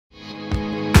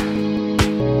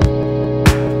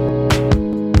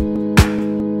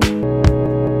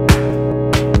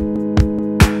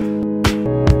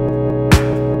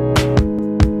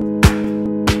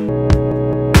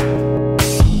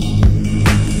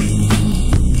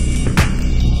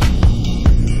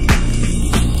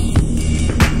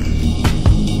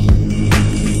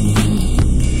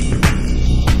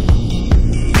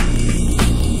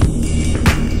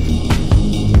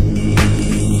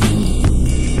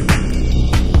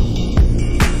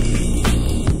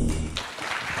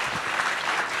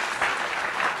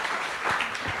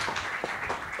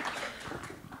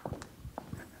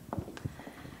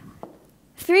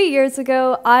3 years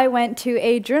ago, I went to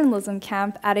a journalism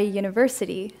camp at a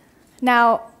university.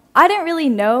 Now, I didn't really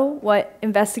know what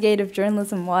investigative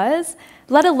journalism was,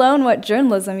 let alone what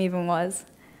journalism even was,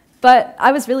 but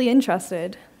I was really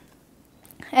interested.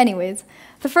 Anyways,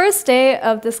 the first day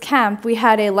of this camp, we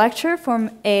had a lecture from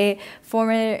a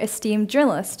former esteemed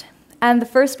journalist, and the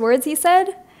first words he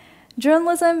said,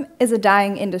 "Journalism is a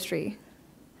dying industry."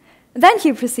 Then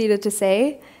he proceeded to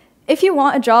say, "If you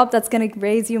want a job that's going to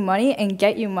raise you money and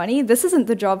get you money, this isn't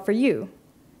the job for you."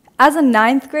 As a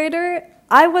 9th grader,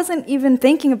 I wasn't even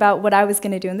thinking about what I was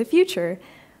going to do in the future,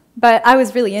 but I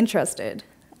was really interested,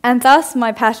 and thus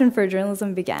my passion for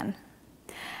journalism began.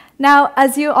 Now,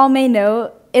 as you all may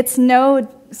know, it's no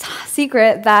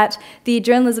secret that the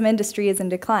journalism industry is in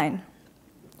decline.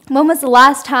 When was the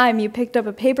last time you picked up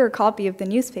a paper copy of the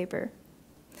newspaper?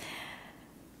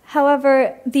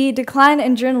 However, the decline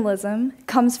in journalism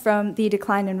comes from the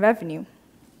decline in revenue.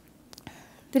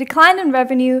 The decline in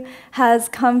revenue has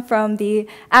come from the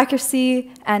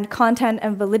accuracy and content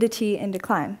and validity in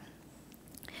decline.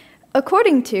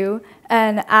 According to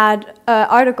an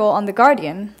article on The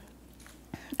Guardian,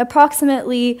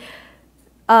 approximately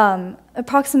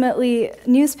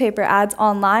newspaper ads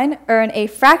online earn a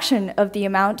fraction of the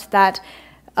amount that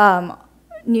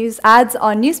news ads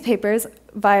on newspapers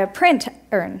via print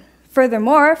earn.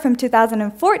 Furthermore, from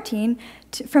 2004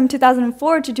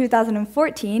 to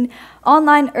 2014,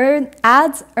 online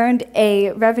ads earned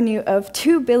a revenue of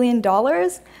 $2 billion,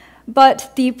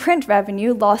 but the print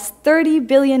revenue lost $30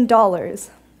 billion.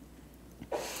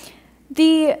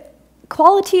 The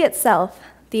quality itself,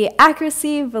 the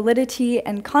accuracy, validity,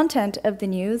 and content of the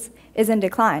news is in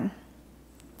decline.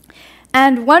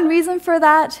 And one reason for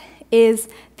that is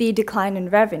the decline in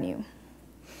revenue.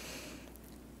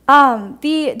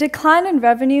 The decline in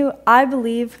revenue, I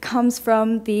believe, comes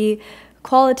from the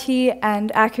quality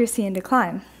and accuracy in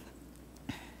decline.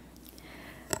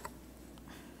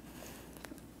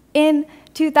 In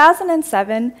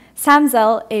 2007, Sam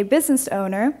Zell, a business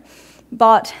owner,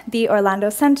 bought the Orlando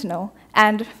Sentinel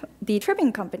and the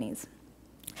Tribune companies.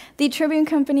 The Tribune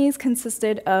companies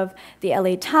consisted of the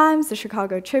LA Times, the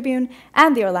Chicago Tribune,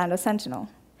 and the Orlando Sentinel.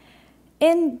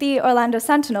 In the Orlando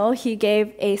Sentinel, he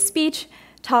gave a speech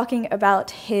talking about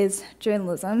his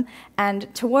journalism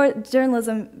and toward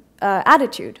journalism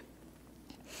attitude.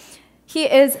 He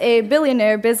is a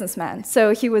billionaire businessman,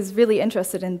 so he was really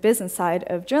interested in the business side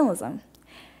of journalism.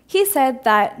 He said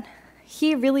that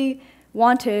he really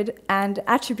wanted and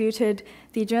attributed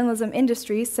the journalism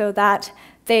industry so that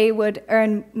they would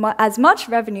earn as much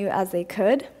revenue as they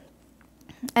could,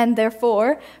 and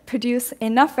therefore produce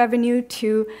enough revenue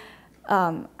to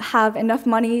have enough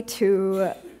money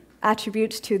to attribute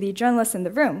to the journalists in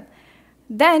the room.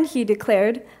 Then he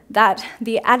declared that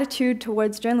the attitude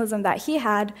towards journalism that he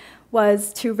had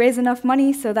was to raise enough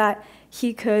money so that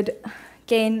he could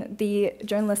gain the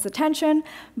journalists' attention,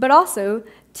 but also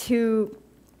to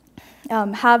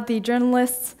have the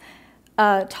journalists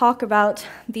talk about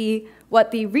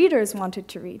what the readers wanted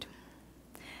to read.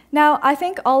 Now, I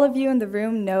think all of you in the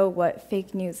room know what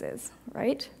fake news is,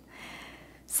 right?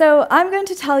 So I'm going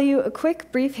to tell you a quick,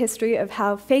 brief history of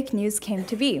how fake news came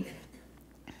to be.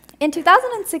 In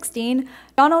 2016,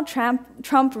 Donald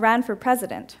Trump ran for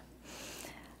president.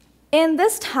 In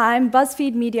this time,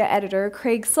 BuzzFeed media editor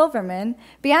Craig Silverman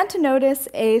began to notice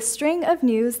a string of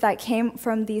news that came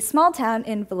from the small town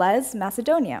in Velez,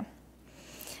 Macedonia.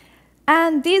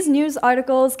 And these news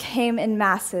articles came in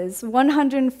masses,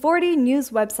 140 news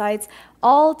websites,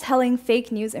 all telling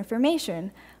fake news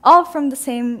information, all from the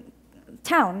same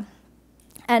town,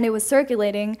 and it was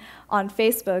circulating on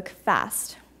Facebook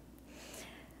fast.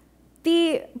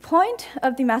 The point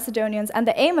of the Macedonians and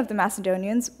the aim of the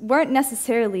Macedonians weren't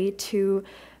necessarily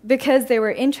because they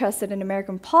were interested in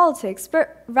American politics,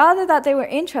 but rather that they were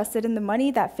interested in the money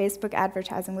that Facebook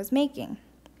advertising was making.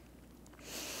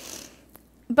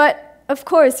 But of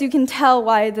course, you can tell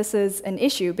why this is an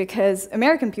issue, because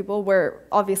American people were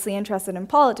obviously interested in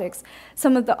politics.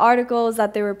 Some of the articles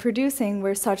that they were producing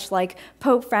were such like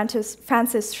Pope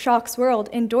Francis shocks world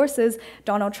endorses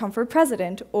Donald Trump for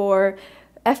president, or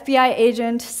FBI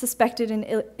agent suspected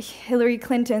in Hillary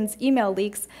Clinton's email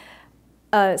leaks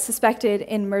suspected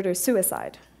in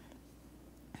murder-suicide.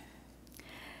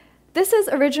 This is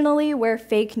originally where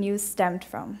fake news stemmed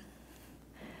from.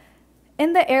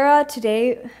 In the era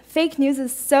today, fake news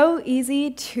is so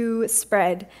easy to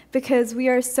spread because we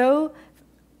are so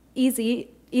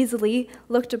easily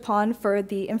looked upon for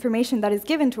the information that is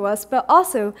given to us, but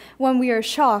also when we are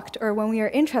shocked or when we are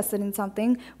interested in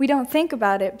something, we don't think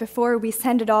about it before we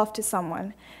send it off to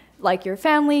someone, like your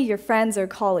family, your friends, or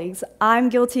colleagues. I'm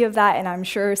guilty of that, and I'm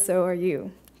sure so are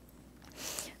you.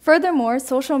 Furthermore,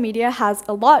 social media has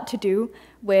a lot to do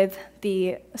with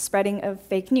the spreading of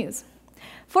fake news.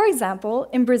 For example,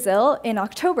 in Brazil, in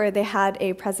October, they had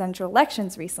a presidential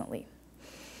elections recently.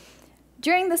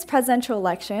 During this presidential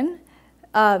election,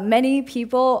 many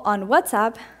people on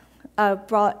WhatsApp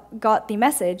got the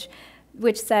message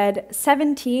which said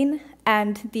 17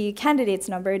 and the candidate's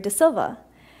number, De Silva.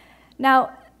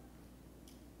 Now,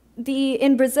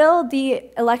 in Brazil, the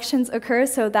elections occur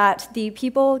so that the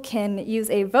people can use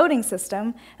a voting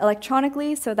system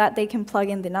electronically so that they can plug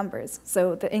in the numbers.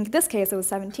 So in this case, it was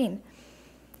 17.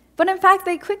 But in fact,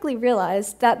 they quickly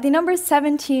realized that the number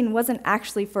 17 wasn't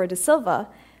actually for De Silva,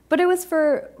 but it was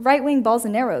for right-wing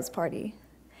Bolsonaro's party.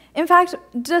 In fact,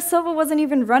 De Silva wasn't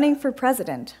even running for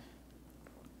president.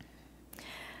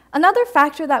 Another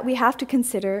factor that we have to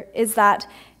consider is that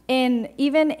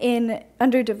even in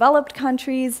underdeveloped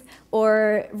countries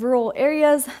or rural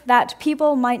areas, that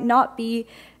people might not be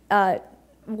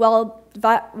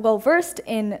well-versed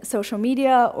in social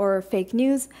media or fake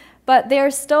news, but they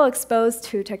are still exposed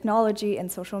to technology and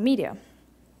social media.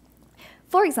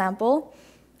 For example,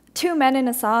 2 men in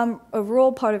Assam, a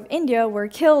rural part of India, were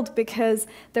killed because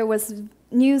there was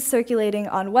news circulating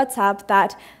on WhatsApp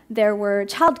that there were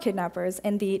child kidnappers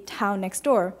in the town next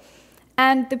door.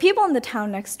 And the people in the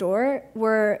town next door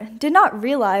did not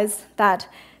realize that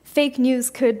fake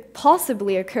news could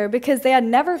possibly occur because they had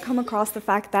never come across the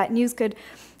fact that news could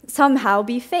somehow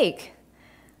be fake.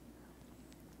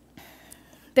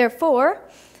 Therefore,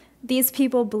 these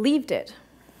people believed it.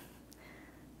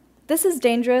 This is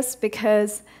dangerous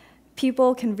because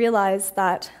people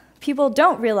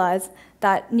don't realize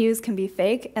that news can be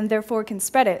fake and therefore can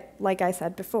spread it, like I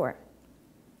said before.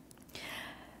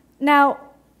 Now,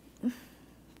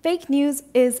 fake news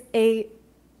is an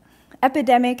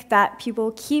epidemic that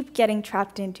people keep getting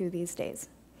trapped into these days.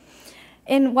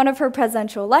 In one of her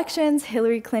presidential elections,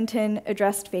 Hillary Clinton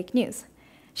addressed fake news.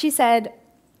 She said,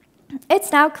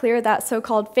 "It's now clear that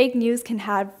so-called fake news can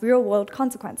have real-world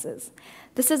consequences.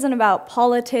 This isn't about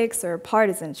politics or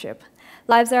partisanship.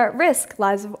 Lives are at risk,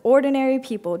 lives of ordinary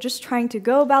people just trying to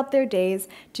go about their days,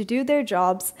 to do their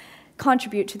jobs,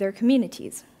 contribute to their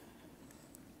communities."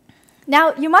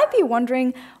 Now, you might be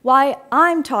wondering why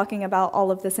I'm talking about all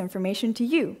of this information to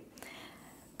you.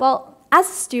 Well, as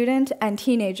a student and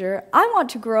teenager, I want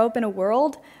to grow up in a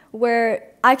world where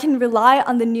I can rely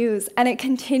on the news and it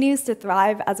continues to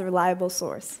thrive as a reliable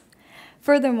source.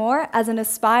 Furthermore, as an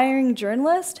aspiring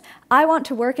journalist, I want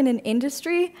to work in an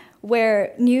industry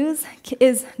where news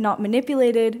is not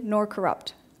manipulated nor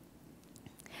corrupt.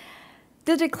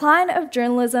 The decline of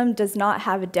journalism does not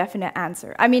have a definite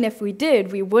answer. I mean, if we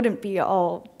did, we wouldn't be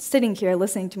all sitting here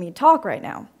listening to me talk right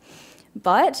now.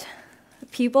 But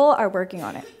people are working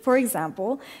on it. For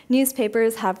example,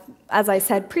 newspapers have, as I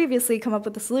said previously, come up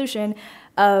with a solution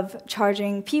of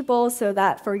charging people so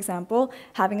that, for example,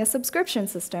 having a subscription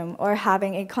system or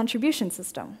having a contribution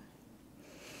system.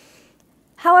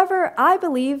 However, I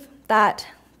believe that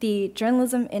the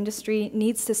journalism industry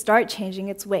needs to start changing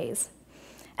its ways.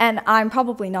 And I'm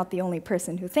probably not the only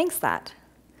person who thinks that.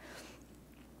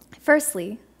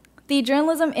 Firstly, the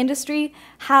journalism industry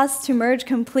has to merge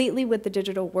completely with the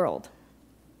digital world.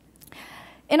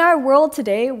 In our world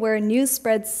today, where news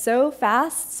spreads so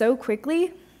fast, so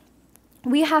quickly,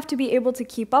 we have to be able to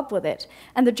keep up with it,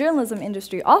 and the journalism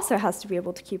industry also has to be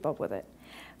able to keep up with it.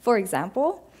 For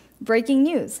example, breaking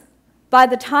news. By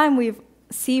the time we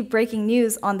see breaking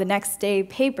news on the next day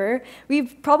paper,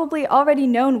 we've probably already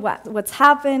known what's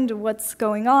happened, what's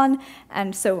going on,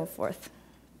 and so forth.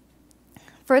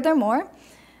 Furthermore,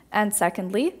 and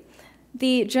secondly,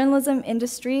 the journalism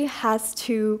industry has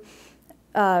to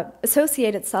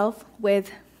associate itself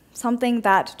with something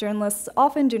that journalists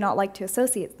often do not like to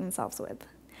associate themselves with: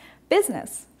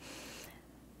 business.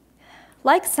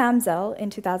 Like Sam Zell in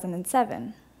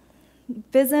 2007,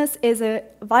 business is a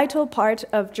vital part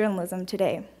of journalism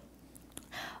today.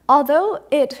 Although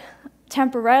it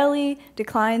temporarily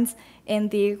declines in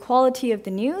the quality of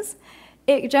the news,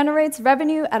 it generates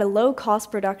revenue at a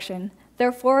low-cost production,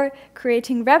 therefore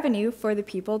creating revenue for the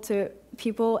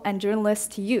people and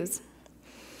journalists to use.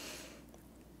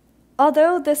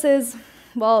 Although this is,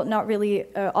 well, not really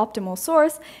an optimal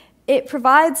source, it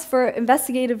provides for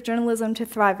investigative journalism to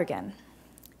thrive again.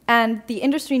 And the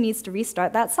industry needs to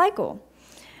restart that cycle.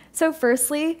 So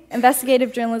firstly,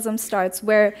 investigative journalism starts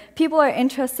where people are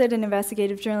interested in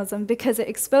investigative journalism because it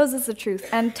exposes the truth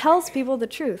and tells people the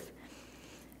truth.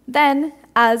 Then,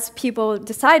 as people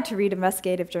decide to read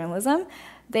investigative journalism,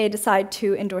 they decide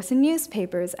to endorse in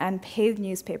newspapers and pay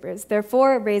newspapers,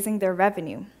 therefore raising their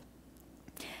revenue.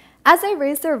 As they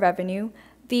raise their revenue,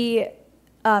 the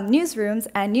newsrooms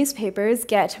and newspapers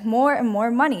get more and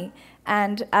more money.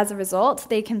 And as a result,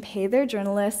 they can pay their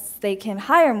journalists, they can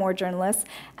hire more journalists,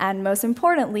 and most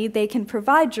importantly, they can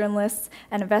provide journalists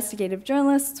and investigative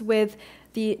journalists with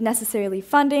the necessarily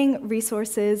funding,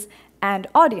 resources, and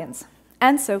audience.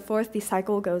 And so forth, the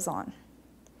cycle goes on.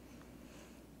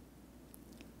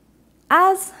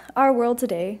 As our world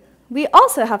today, we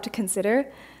also have to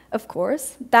consider, of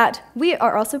course, that we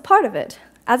are also part of it.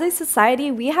 As a society,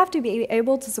 we have to be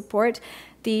able to support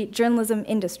the journalism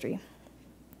industry.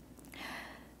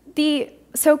 The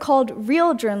so-called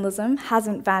real journalism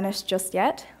hasn't vanished just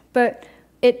yet, but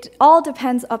it all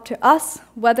depends up to us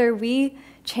whether we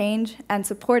change and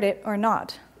support it or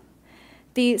not.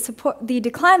 The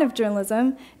decline of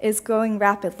journalism is growing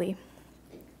rapidly.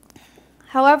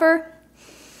 However,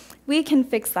 we can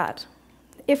fix that.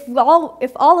 If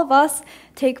all of us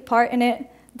take part in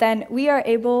it, then we are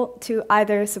able to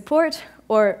either support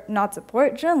or not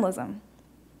support journalism.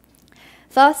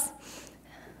 Thus,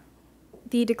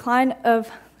 the decline of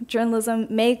journalism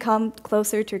may come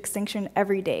closer to extinction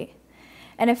every day.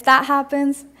 And if that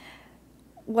happens,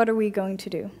 what are we going to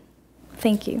do?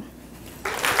 Thank you.